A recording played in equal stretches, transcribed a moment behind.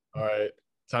All right,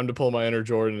 time to pull my inner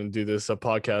Jordan and do this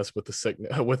podcast with the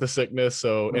sickness.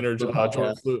 So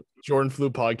Jordan flu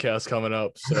podcast coming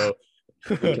up. So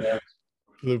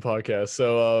flu podcast.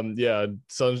 So yeah,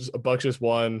 Bucks just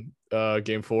won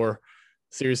game 4.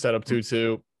 Series set up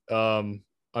 2-2. I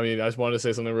mean, I just wanted to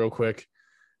say something real quick.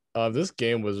 This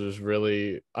game was just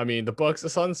really, I mean, the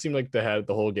Suns seemed like they had it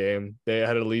the whole game. They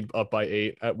had a lead up by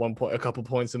 8 at one point, a couple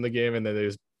points in the game, and then they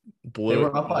just blew it. They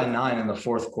were up by 9 in the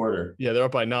fourth quarter. Yeah, they're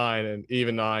up by 9 and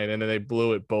even 9, and then they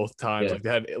blew it both times. Yeah. Like they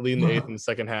had lead in the 8th in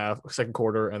the second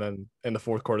quarter, and then in the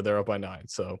fourth quarter they're up by 9.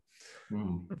 So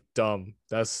dumb.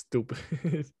 That's stupid.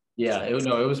 Yeah, it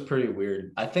was pretty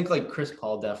weird. I think like Chris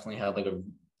Paul definitely had like a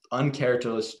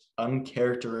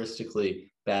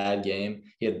uncharacteristically bad game.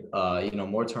 He had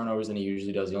more turnovers than he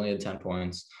usually does. He only had 10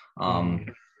 points. I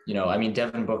mean,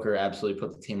 Devin Booker absolutely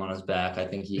put the team on his back. I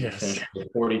think he finished with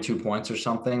 42 points or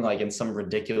something, like in some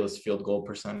ridiculous field goal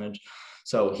percentage.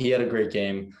 So he had a great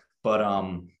game. But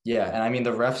and I mean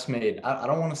the refs I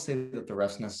don't want to say that the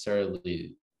refs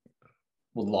necessarily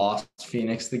lost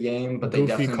Phoenix the game, but they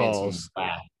definitely made some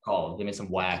whack calls. They made some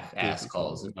whack ass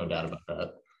calls. There's no doubt about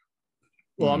that.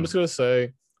 Well, I'm just gonna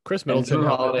say Chris Middleton. And Jrue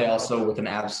Holiday also with an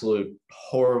absolute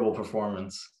horrible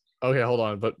performance. Okay, hold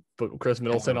on, but Chris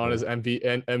Middleton on his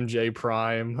MJ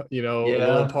prime, a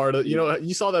little part of,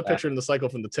 you saw that picture in the cycle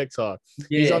from the TikTok.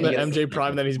 He's on the MJ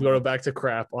prime, then he's going back to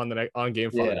crap on game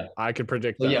 5. Yeah. I could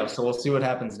predict that. Yeah, so we'll see what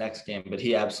happens next game, but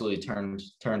he absolutely turned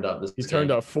up this. He's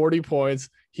turned up 40 points.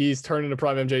 He's turned into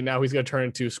prime MJ. Now he's going to turn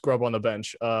into scrub on the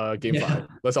bench. Game 5.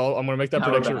 That's all. I'm going to make that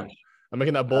prediction. I'm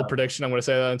making that bold prediction. I'm going to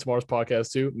say that in tomorrow's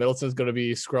podcast too. Middleton's going to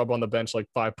be scrub on the bench like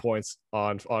 5 points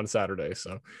on Saturday.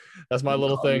 So that's my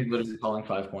little thing. You're literally calling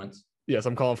 5 points. Yes,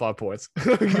 I'm calling 5 points.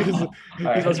 He's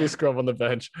supposed to be scrub on the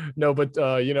bench. No, but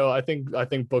I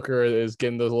think Booker is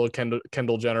getting those little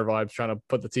Kendall Jenner vibes, trying to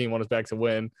put the team on his back to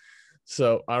win.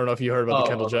 So I don't know if you heard about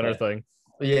the Kendall Jenner thing.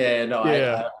 Yeah, no,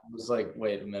 yeah. I was like,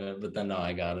 wait a minute, but then no,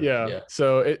 I got it. Yeah.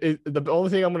 So the only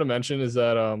thing I'm going to mention is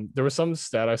that there was some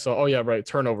stat I saw. Oh yeah, right,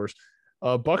 turnovers.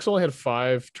 Bucks only had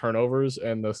 5 turnovers,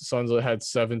 and the Suns had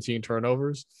 17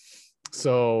 turnovers.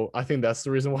 So I think that's the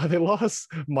reason why they lost.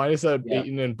 Minus that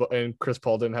Ayton and Chris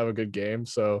Paul didn't have a good game.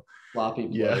 So sloppy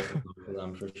play for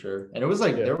them for sure. And it was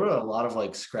like there were a lot of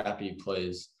like scrappy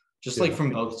plays, just like from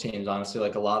both teams. Honestly,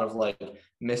 like a lot of like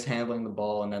mishandling the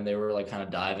ball, and then they were like kind of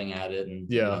diving at it and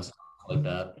stuff like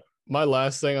that. My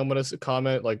last thing I'm going to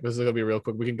comment, like this is going to be real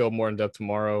quick. We can go more in depth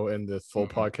tomorrow in the full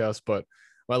podcast, but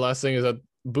my last thing is that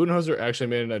Budenholzer actually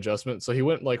made an adjustment. So he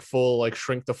went like full, like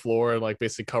shrink the floor and like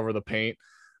basically cover the paint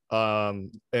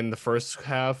in the first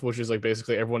half, which is like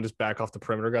basically everyone just back off the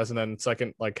perimeter guys. And then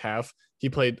second like half, he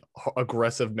played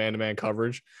aggressive man-to-man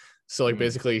coverage. So like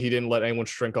basically he didn't let anyone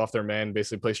shrink off their man,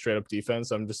 basically play straight up defense.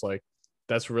 I'm just like,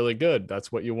 that's really good.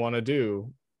 That's what you want to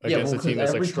do against a team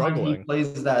that's like struggling. Every time he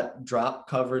plays that drop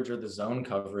coverage or the zone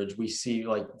coverage, we see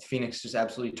like Phoenix just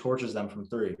absolutely torches them from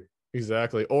 3.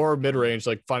 Exactly. Or mid-range,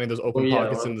 like finding those open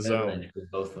pockets in the zone.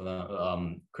 Both of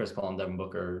them, Chris Paul and Devin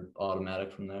Booker are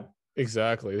automatic from there.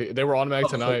 Exactly. They were automatic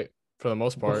tonight for the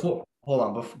most part.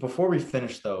 Before we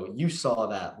finish, though, you saw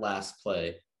that last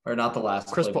play. Or not the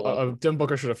last Chris Paul, Devin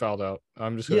Booker should have fouled out.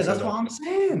 I'm just going to say that's what I'm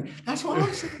saying. That's what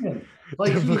I'm saying.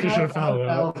 Like, Devin Booker should have fouled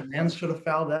out. Man should have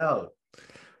fouled out.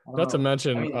 Not to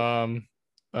mention,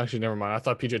 actually, never mind. I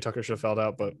thought PJ Tucker should have fouled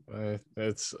out, but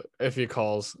it's iffy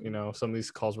calls. Some of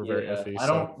these calls were very iffy. I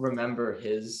don't remember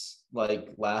his like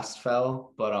last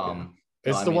foul, but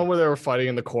it's the one where they were fighting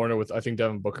in the corner with I think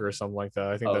Devin Booker or something like that.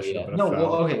 I think that should have been a foul.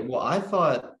 Well, okay. Well, I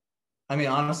thought. I mean,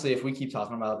 honestly, if we keep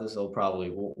talking about this,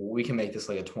 we can make this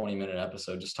like a 20-minute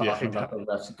episode just talking about the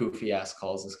refs' goofy ass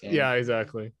calls this game. Yeah,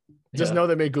 exactly. Just know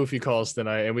they made goofy calls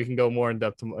tonight, and we can go more in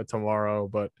depth tomorrow.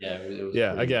 But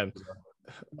again.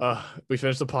 We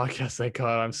finished the podcast. Thank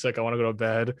God. I'm sick. I want to go to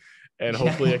bed, and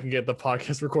hopefully I can get the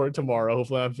podcast recorded tomorrow.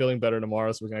 Hopefully I'm feeling better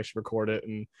tomorrow, so we can actually record it.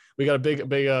 And we got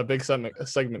a big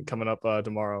segment coming up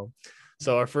tomorrow.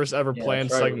 So our first ever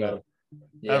planned segment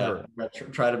ever.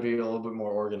 Try to be a little bit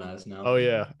more organized now. Oh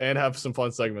yeah, and have some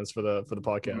fun segments for the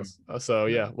podcast.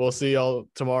 So we'll see y'all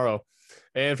tomorrow,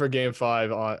 and for Game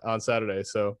 5 on Saturday.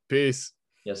 So peace.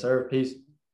 Yes, sir. Peace.